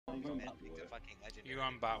Something to fucking legendary. You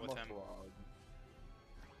on bot with I'm a him. frog.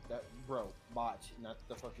 That bro, bot, not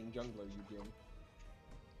the fucking jungler you do.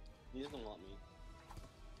 He doesn't want me.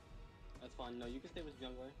 That's fine. No, you can stay with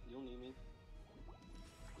jungler. You don't need me.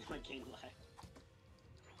 My game lag. What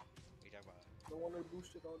are you talking about? Don't want to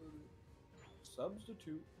boost it on it.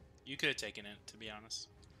 Substitute. You could have taken it, to be honest.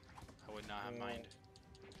 I would not have mind.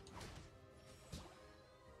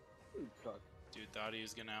 Ooh, cuck. Dude thought he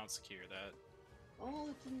was gonna outsecure that. Oh,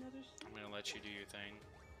 it's another. I'm gonna let you do your thing.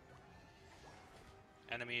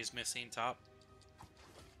 Enemy is missing top.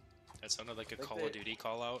 That sounded like a Like Call they- of Duty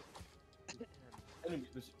call out. Enemy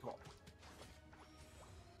visit top.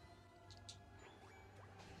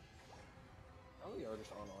 Oh, they are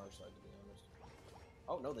just on our side, to be honest.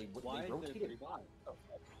 Oh no, they Why is there rotated. 3 bots? Oh,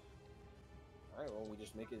 alright, well, we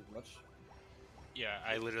just make it as much. Yeah,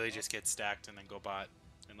 I literally just get stacked and then go bot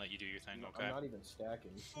and let you do your thing. No, Okay. I'm not even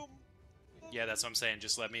stacking. Yeah, that's what I'm saying.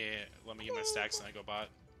 Just let me get my stacks and I go bot.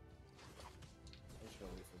 I'm just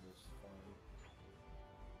gonna wait for this.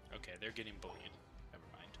 Fine. Okay, they're getting bullied. Never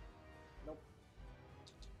mind. Nope.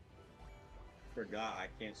 Forgot I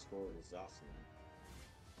can't score with Zossman.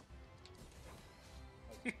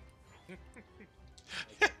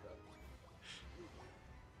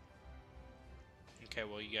 Okay,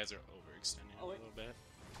 well you guys are overextending Oh, a wait. little bit.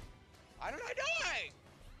 Why did I die?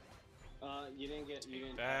 You didn't get. You Take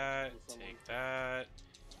didn't. that. someone. Take that.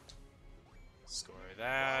 Score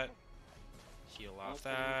that. Heal off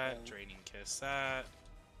Okay, that. okay. Draining kiss that.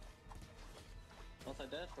 Once I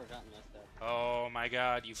did, forgotten that stuff. Oh my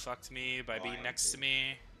god, you fucked me by Oh, being I next to did.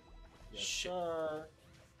 me. Yes, Shit. sir.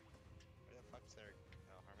 Where the fuck's their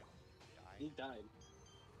Harmon? He Die? died.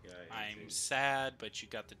 Yeah, I'm sad, but you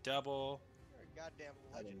got the double. You're a goddamn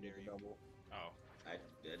I didn't get legendary. the double. Oh.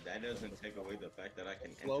 that doesn't take away the fact that I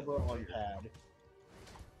can enter Clover the on player. pad.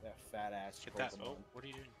 That fat ass. Get that. Pokemon. Oh, what are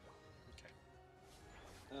you doing? Okay.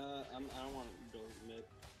 I don't want to go mid.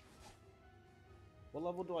 What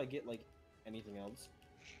level do I get, like, anything else?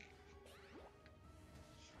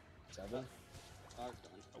 7? Arc's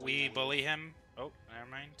done. We bully him. Oh, never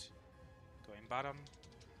mind. Going bottom.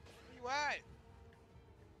 Where you at?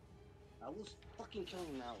 I was fucking killing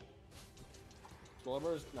him now.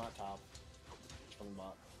 Clover's not top. It's from the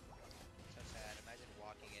bot. So sad. Imagine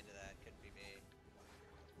walking into that. Couldn't be me.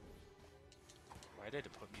 Why did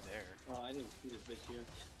it put me there? Oh, I didn't see this bitch here.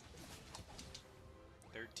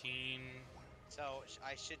 13. So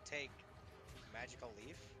I should take Magical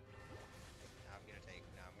Leaf. No, I'm gonna take.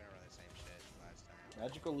 No, I'm gonna run the same shit as last time.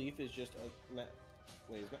 Magical Leaf is just a.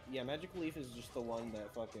 Wait, yeah, Magical Leaf is just the one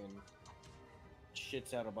that fucking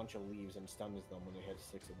shits out a bunch of leaves and stuns them when it hits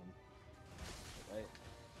 6 of them. Right?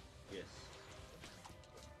 Yes.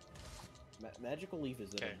 Magical Leaf is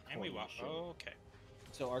Okay, a and we corny walk. shit. Oh, okay.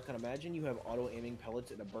 So, Archon, imagine you have auto-aiming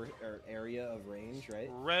pellets in a area of range, right?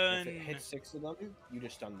 Run. If it hits 6 of them, you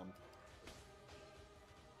just stun them.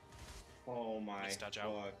 Oh my Nice dodge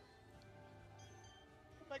out. fuck.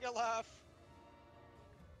 Mega laugh.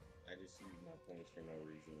 I just used my points for no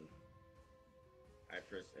reason. I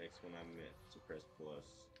press X when I meant to press plus.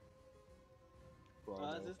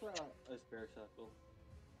 Bravo. Is this not a spare circle?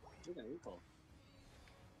 Look at recall.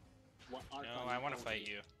 What Arcon No, I want to recall fight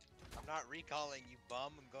did? you. I'm not recalling you,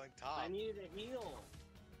 bum. I'm going top. I needed a heal.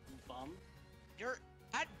 You bum. You're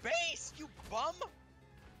at base, you bum.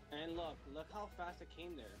 And look how fast it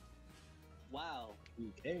came there. Wow,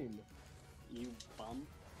 He came. you bum.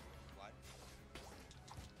 What?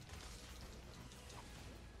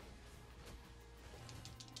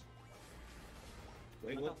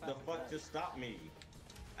 Wait, Look what how the fast fuck that- just stopped me?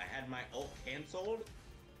 I had my ult cancelled?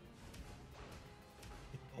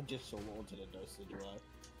 I just solo into the dosage right?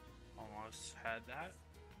 Almost had that.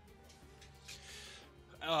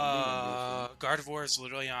 leaving Gardevoir is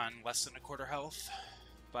literally on less than a quarter health,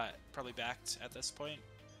 but probably backed at this point.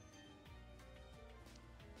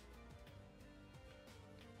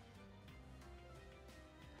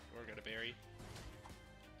 We're gonna bury.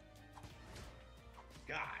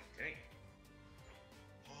 God damn.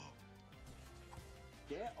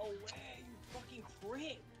 Get away, you fucking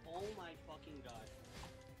prick! Oh my fucking god.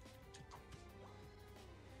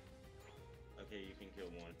 Okay, you can kill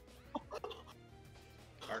one.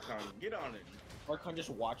 Archon, get on it. Archon just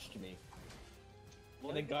watched me.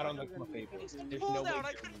 What? then got on the Archon's Clefable. gonna be There's Pull no way down.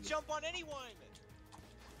 I to couldn't move. jump on anyone.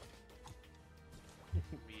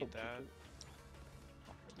 We eat that.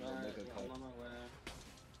 Alright, Mega yeah, cut. I'm on my way.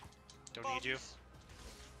 Don't need you. Bums.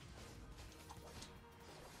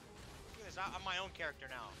 Look at this. I'm my own character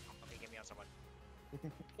now. Okay, get me on someone.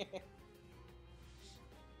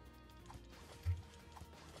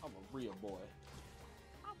 I'm a real boy.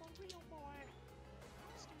 I'm a real boy.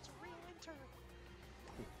 This dude's a real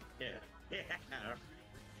Yeah.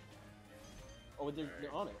 Oh, they're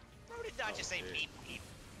on it. Bro did not Oh, just say shit. peep peep.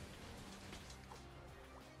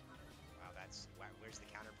 Wow, that's wow, where's the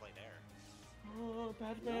counterplay there? Oh,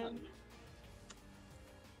 Batman.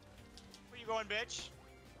 Where you going, bitch?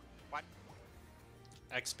 What?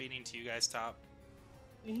 X beating to you guys top.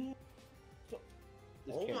 Mhm. So,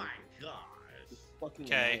 this Oh character my gosh. is fucking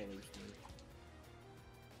 'Kay. annihilates me.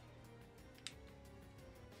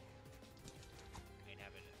 Ain't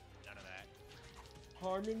having none of that.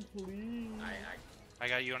 Harmon, please. I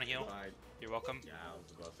got you on a heal. You're welcome. Yeah, I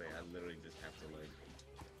was about to say, I literally just have to, like,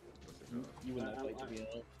 what's it You, called? you win that fight, to be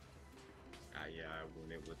honest. Yeah, I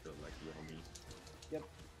won it with the, like, Yomi. Yep.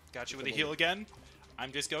 Got you with a heal again.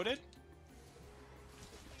 I'm just goaded.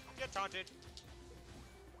 Get taunted.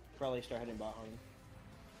 Probably start heading bot Harmon.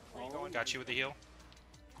 Where you going? Got you with a heal.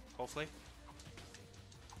 Hopefully.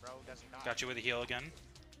 Bro doesn't die. Got you with a heal again.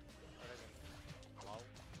 Bro doesn't.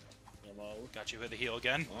 Hello? Hello. Got you with a heal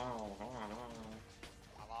again. Oh,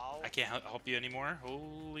 Hello? I can't help you anymore.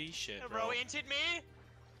 Holy shit, Hey, bro. bro inted me?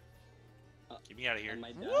 Get me out of here. And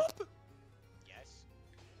my dash, Yes.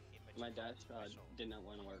 my dash did not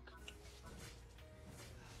want to work.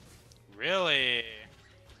 Really?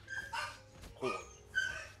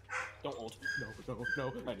 Don't ult.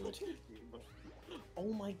 No. I knew it.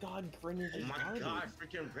 Oh my god, Grenade oh is my garbage. god,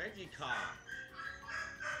 freaking Reggie car.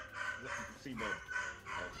 See, bro.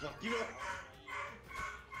 Oh, fuck you.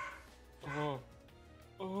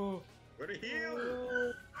 Oh. Where the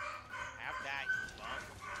heal? Have that, you bum.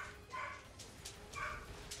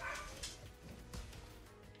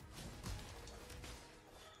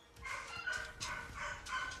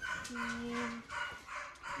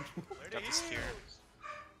 Where Got the the spear. heals?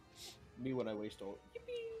 Me when I waste ult.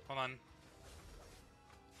 Hold on.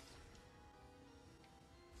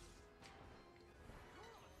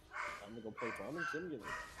 I'm gonna go play Farming Simulator.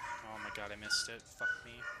 Oh my god, I missed it. Fuck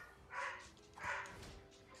me.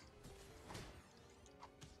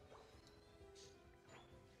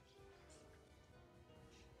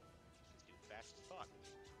 This dude fast as fuck.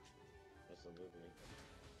 Absolutely.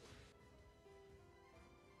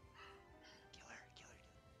 Killer.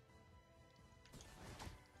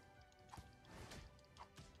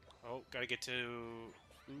 Oh, gotta get to...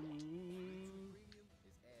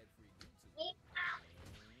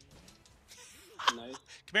 Nice.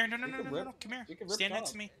 Come here, no, You can rip- come here. you can rip Stand next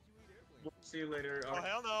top. to me. See you later. Oh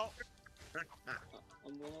hell no!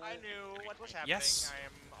 I'm gonna... I knew what was happening. Yes. I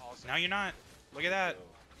am also. Now you're not. Look at that.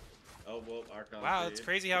 Oh, well, Archon Wow, did. it's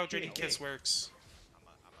crazy how Dragon Kiss works.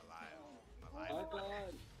 I'm alive. Oh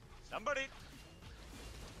god. Somebody.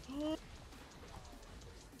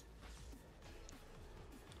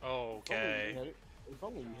 Okay. If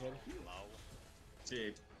only we had heal. Hello.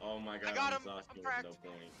 Shit. Oh my god, got I'm him. exhausted I'm with cracked. no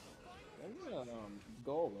point. I'm gonna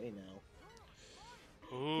go away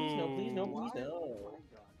now. Ooh. Please no, please no, Why? please no. Oh my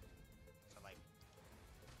god. So like,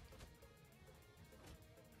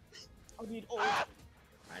 I need ult.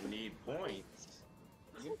 I need points.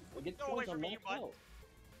 I get Go away points from on me, max you butt. health.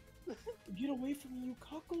 Get away from me, you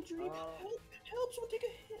cockle dream. Help, someone take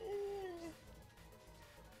a hit.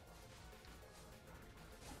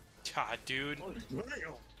 God, dude. Oh,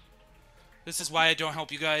 damn. This is why I don't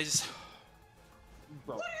help you guys.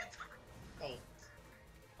 Bro,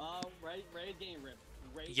 Raid game rip.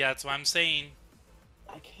 Raid Yeah, that's what I'm saying.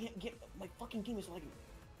 I can't get, my fucking game is lagging.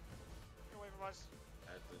 get away from us.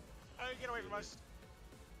 That's a- Hey, get away from us.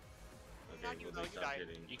 Okay, Not you, well, though, they you stopped died.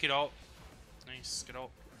 hitting. You could ult. Nice, good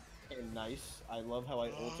ult. And nice. I love how I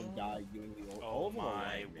ult and die doing the ult. Oh of them are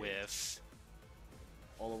my one. whiff.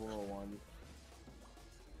 All of them are one.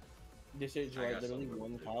 This is I right, got literally something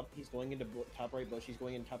one too. top. He's going into top right bush. He's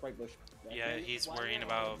going in top right bush. Back Yeah, in. he's worrying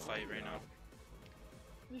about a fight right now.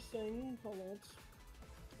 Just saying, comments.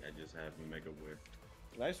 I just have him make a whiff.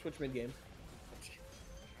 Can I switch mid game?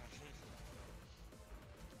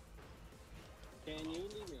 Can you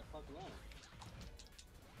leave me the fuck alone?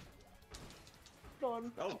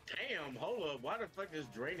 Done. Oh damn! Hold up. Why the fuck is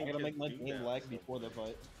draining? I gotta make my do game that? lag before the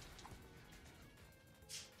fight.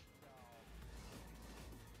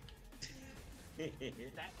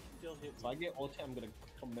 That still hit If I get ulti, I'm gonna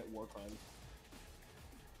commit war crimes.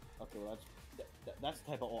 Okay, well that's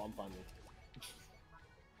the type of ult I'm fine with.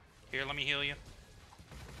 Here, let me heal you.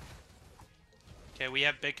 Okay, we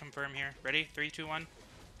have big confirm here. Ready? 3, 2, 1.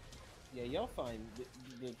 Yeah, y'all fine.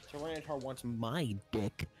 The Tyranitar wants my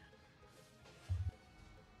dick.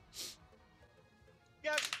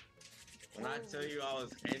 Yes. When I tell you I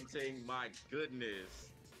was hinting, my goodness.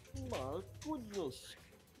 My goodness.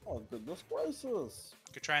 Oh, goodness gracious.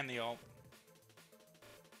 Good try in the ult.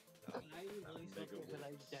 I really Nigga because I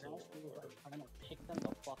worked dead so ass was like hard. trying to pick them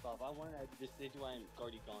the fuck off. I wanted at this stage where I'm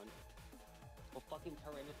already gone. But fucking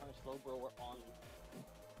Tyranitar and Slowbro were on me.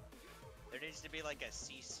 There needs to be like a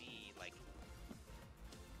CC, like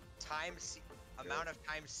time amount of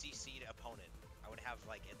time CC'd opponent. I would have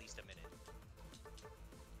like at least a minute.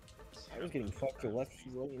 I was getting fucked to left,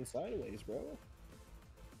 right, and sideways, bro.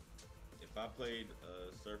 If I played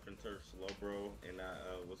Surf and Turf Slowbro and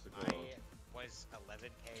what's it I called? was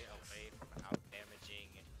 11k away from out damaging.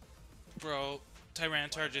 Bro,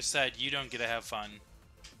 Tyranitar just said you don't get to have fun,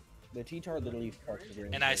 The T-Tard that leaves parts of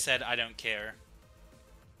and I said I don't care.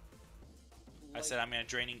 I said I'm gonna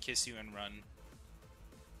draining kiss you and run.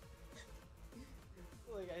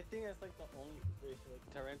 Like, I think that's like the only situation. Like,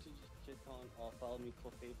 Tyranitar just shits on follow me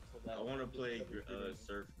Clefable so that I want to play Greninja.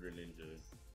 Surf Greninja.